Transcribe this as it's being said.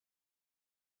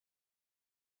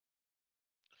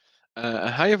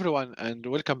Hi everyone, and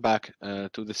welcome back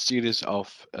to the series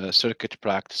of circuit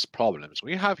practice problems.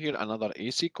 We have here another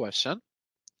AC question,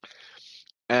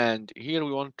 and here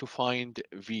we want to find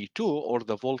V2 or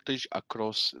the voltage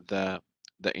across the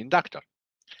inductor.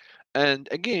 And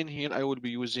again, here I will be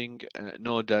using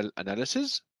nodal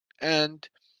analysis. And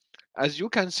as you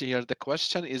can see here, the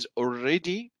question is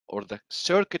already, or the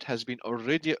circuit has been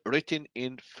already written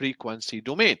in frequency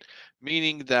domain,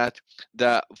 meaning that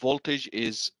the voltage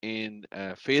is in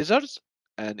phasors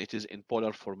and it is in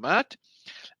polar format,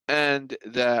 and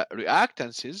the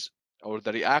reactances or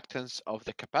the reactance of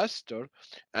the capacitor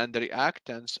and the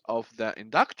reactance of the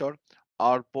inductor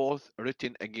are both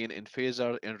written again in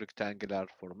phasor in rectangular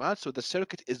format. So the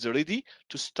circuit is ready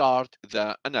to start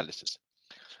the analysis.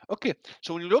 Okay,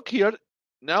 so when you look here,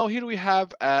 now here we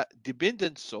have a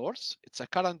dependent source. It's a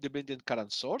current dependent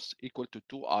current source equal to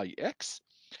 2ix,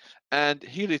 and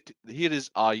here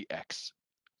is ix.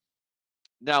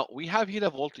 Now we have here a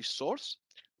voltage source.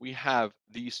 We have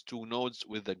these two nodes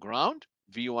with the ground,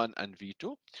 V1 and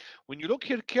V2. When you look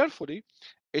here carefully,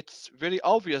 it's very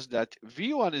obvious that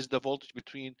V1 is the voltage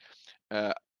between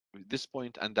uh, this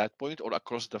point and that point, or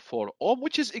across the 4 ohm,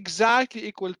 which is exactly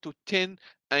equal to 10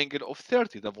 angle of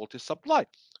 30, the voltage supply.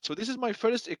 So this is my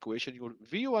first equation. Your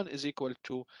V1 is equal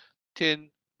to 10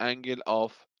 angle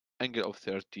of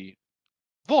 30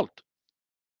 volt.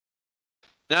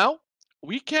 Now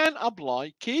we can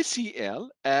apply KCL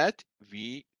at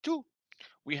V2.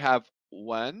 We have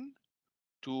 1,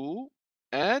 2,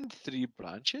 and 3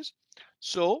 branches.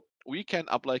 So we can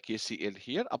apply KCL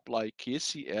here, apply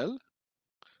KCL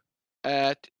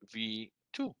at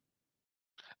V2,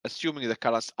 assuming the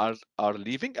currents are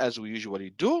leaving as we usually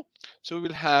do. So we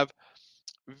will have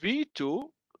V2,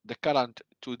 the current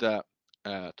to the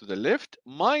left,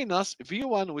 minus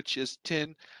V1, which is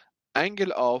 10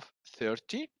 angle of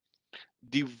 30,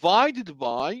 divided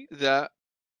by the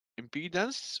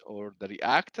impedance or the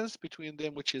reactance between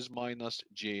them, which is minus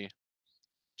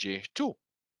J2,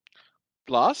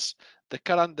 plus the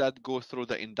current that goes through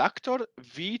the inductor,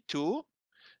 V2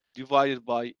 divided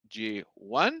by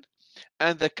J1,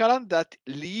 and the current that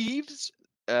leaves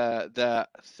the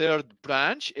third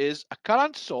branch is a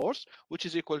current source, which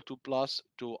is equal to plus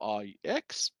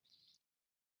 2ix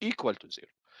equal to 0.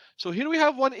 So here we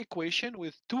have one equation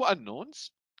with two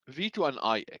unknowns, V2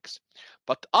 and Ix.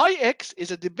 But Ix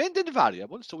is a dependent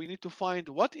variable, so we need to find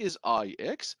what is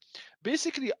Ix.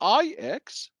 Basically,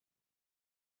 Ix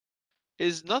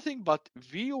is nothing but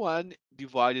V1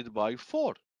 divided by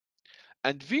 4.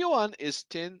 And V1 is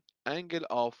 10 angle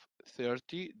of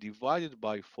 30 divided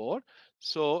by 4.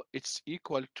 So it's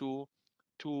equal to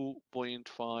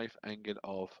 2.5 angle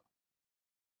of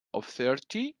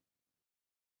 30.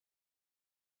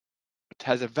 It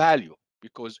has a value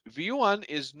because V1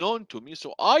 is known to me.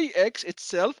 So Ix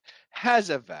itself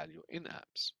has a value in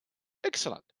amps.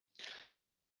 Excellent.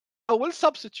 I will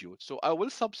substitute. So I will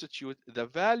substitute the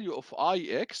value of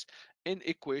Ix in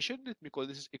equation. Let me call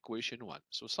this equation 1.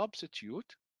 So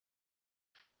substitute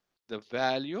the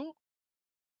value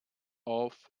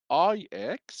of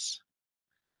Ix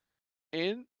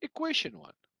in equation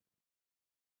 1.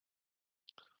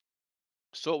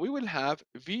 So we will have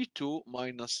V2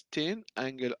 minus 10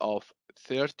 angle of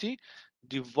 30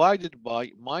 divided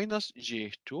by minus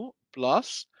J2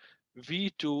 plus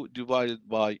V2 divided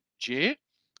by J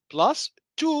plus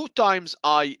 2 times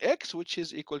Ix, which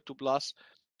is equal to plus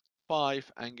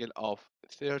 5 angle of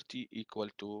 30 equal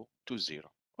to 0.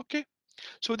 Okay,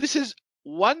 so this is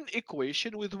one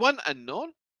equation with one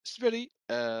unknown. It's very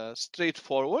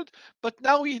straightforward, but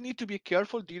now we need to be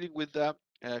careful dealing with the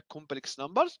complex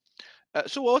numbers.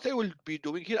 So what I will be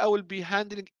doing here, I will be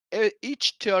handling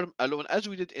each term alone as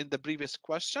we did in the previous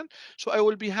question. So I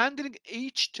will be handling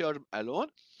each term alone,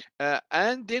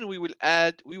 and then we will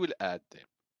add them.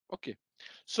 Okay,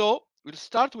 so we'll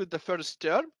start with the first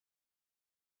term.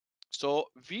 So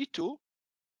V2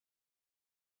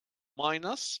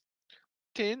 minus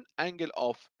 10 angle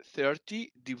of 30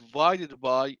 divided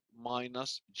by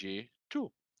minus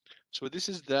J2. So this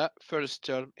is the first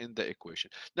term in the equation.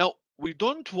 Now, we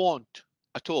don't want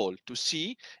at all to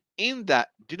see in the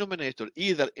denominator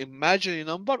either imaginary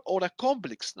number or a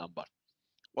complex number.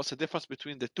 What's the difference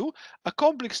between the two? A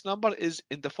complex number is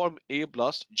in the form A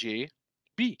plus JB.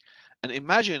 An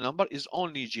imaginary number is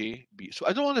only JB. So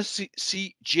I don't want to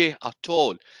see J at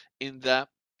all in the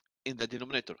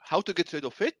denominator. How to get rid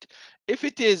of it? If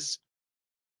it is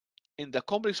in the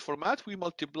complex format, we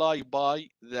multiply by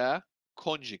the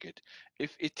conjugate.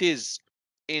 If it is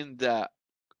in the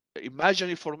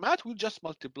imaginary format, we'll just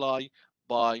multiply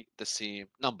by the same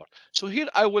number. So here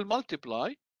I will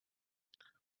multiply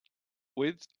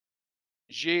with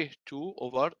J2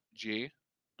 over J2,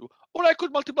 or I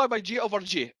could multiply by J over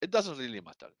J. It doesn't really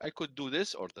matter. I could do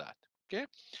this or that. Okay,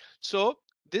 so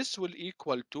this will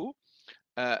equal to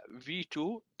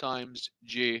V2 times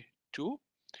J2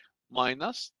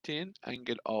 minus 10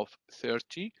 angle of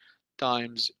 30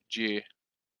 times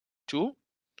J2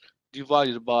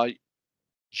 divided by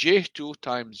J2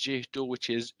 times J2, which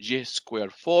is J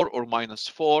squared 4 or minus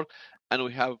 4, and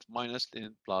we have minus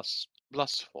 10 plus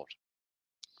 4.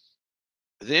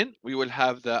 Then we will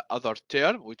have the other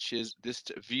term, which is this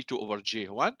V2 over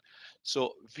J1.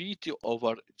 So V2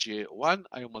 over J1,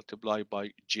 I multiply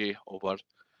by J over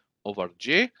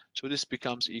J. So this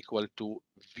becomes equal to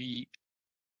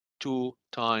V2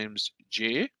 times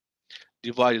J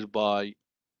divided by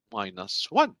minus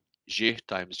 1. J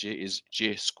times J is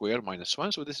J squared minus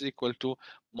 1. So this is equal to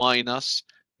minus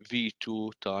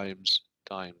V2 times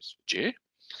J.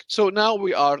 So now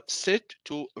we are set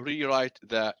to rewrite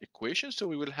the equation. So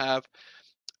we will have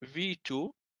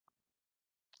V2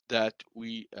 that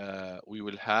we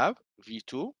will have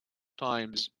V2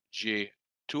 times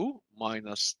J2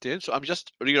 minus 10. So I'm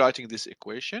just rewriting this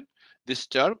equation, this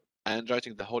term, and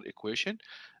writing the whole equation.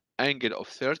 Angle of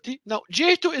 30. Now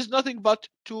J2 is nothing but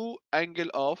 2 angle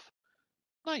of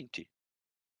 90.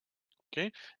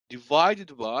 Okay,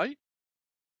 divided by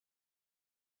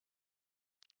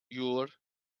your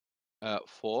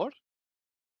 4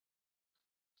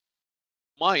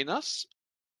 minus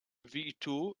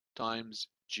V2 times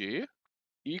J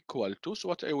equal to, so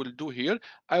what I will do here,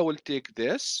 I will take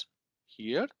this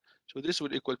here. So this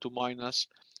will equal to minus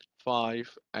 5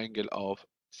 angle of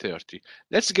 30.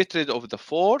 Let's get rid of the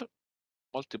 4,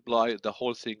 multiply the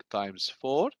whole thing times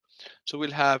 4. So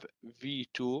we'll have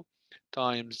V2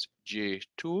 times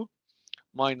J2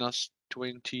 minus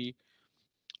 20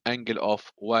 angle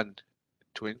of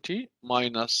 120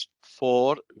 minus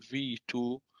 4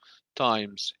 V2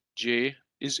 times J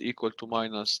is equal to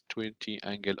minus 20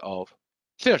 angle of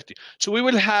 30. So we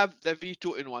will have the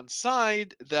V2 in one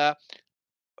side, the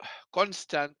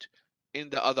constant in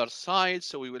the other side.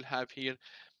 So we will have here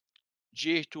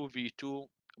J2 V2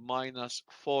 minus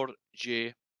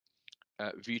 4J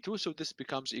V2. So this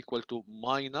becomes equal to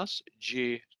minus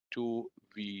J2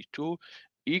 V2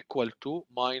 equal to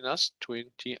minus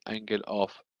 20 angle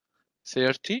of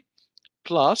 30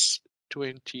 plus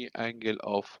 20 angle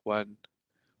of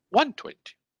 120.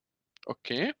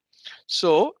 Okay,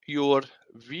 so your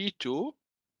V2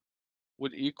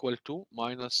 will equal to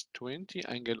minus 20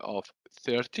 angle of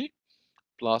 30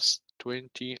 plus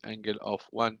 20 angle of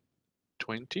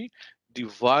 120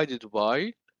 divided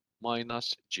by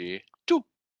minus J2.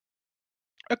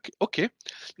 Okay.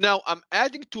 Now I'm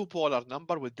adding two polar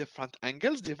number with different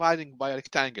angles, dividing by a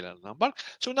rectangular number.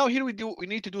 So now here we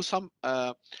need to do some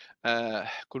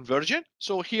conversion.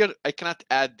 So here I cannot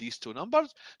add these two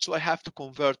numbers, so I have to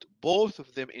convert both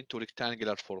of them into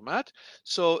rectangular format.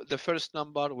 So the first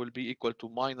number will be equal to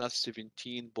minus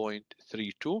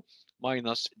 17.32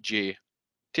 minus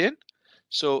J10.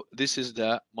 So this is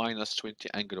the minus 20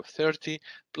 angle of 30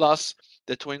 plus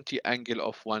the 20 angle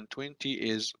of 120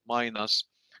 is minus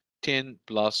 10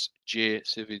 plus J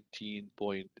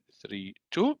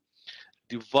 17.32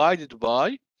 divided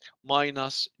by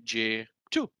minus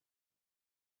J2.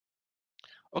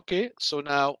 Okay, so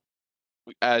now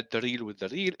we add the real with the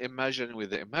real, imaginary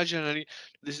with the imaginary.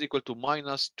 This is equal to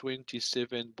minus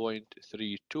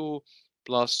 27.32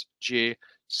 plus J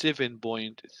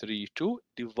 7.32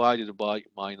 divided by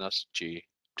minus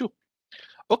J2.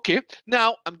 Okay,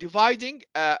 now I'm dividing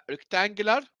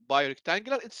rectangular by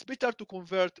rectangular. It's better to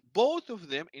convert both of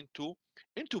them into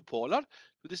polar.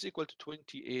 So this is equal to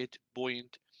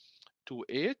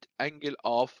 28.28 angle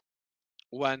of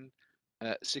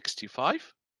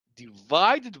 165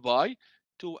 divided by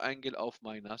 2 angle of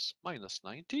minus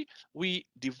 90. We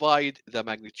divide the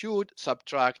magnitude,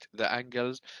 subtract the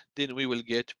angles, then we will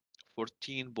get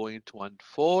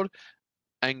 14.14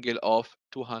 angle of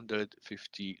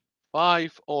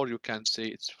 255, or you can say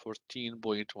it's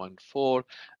 14.14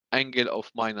 angle of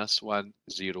minus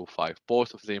 105.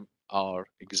 Both of them are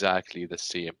exactly the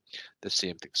same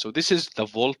thing. So this is the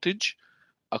voltage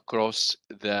across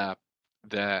the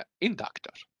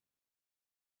inductor.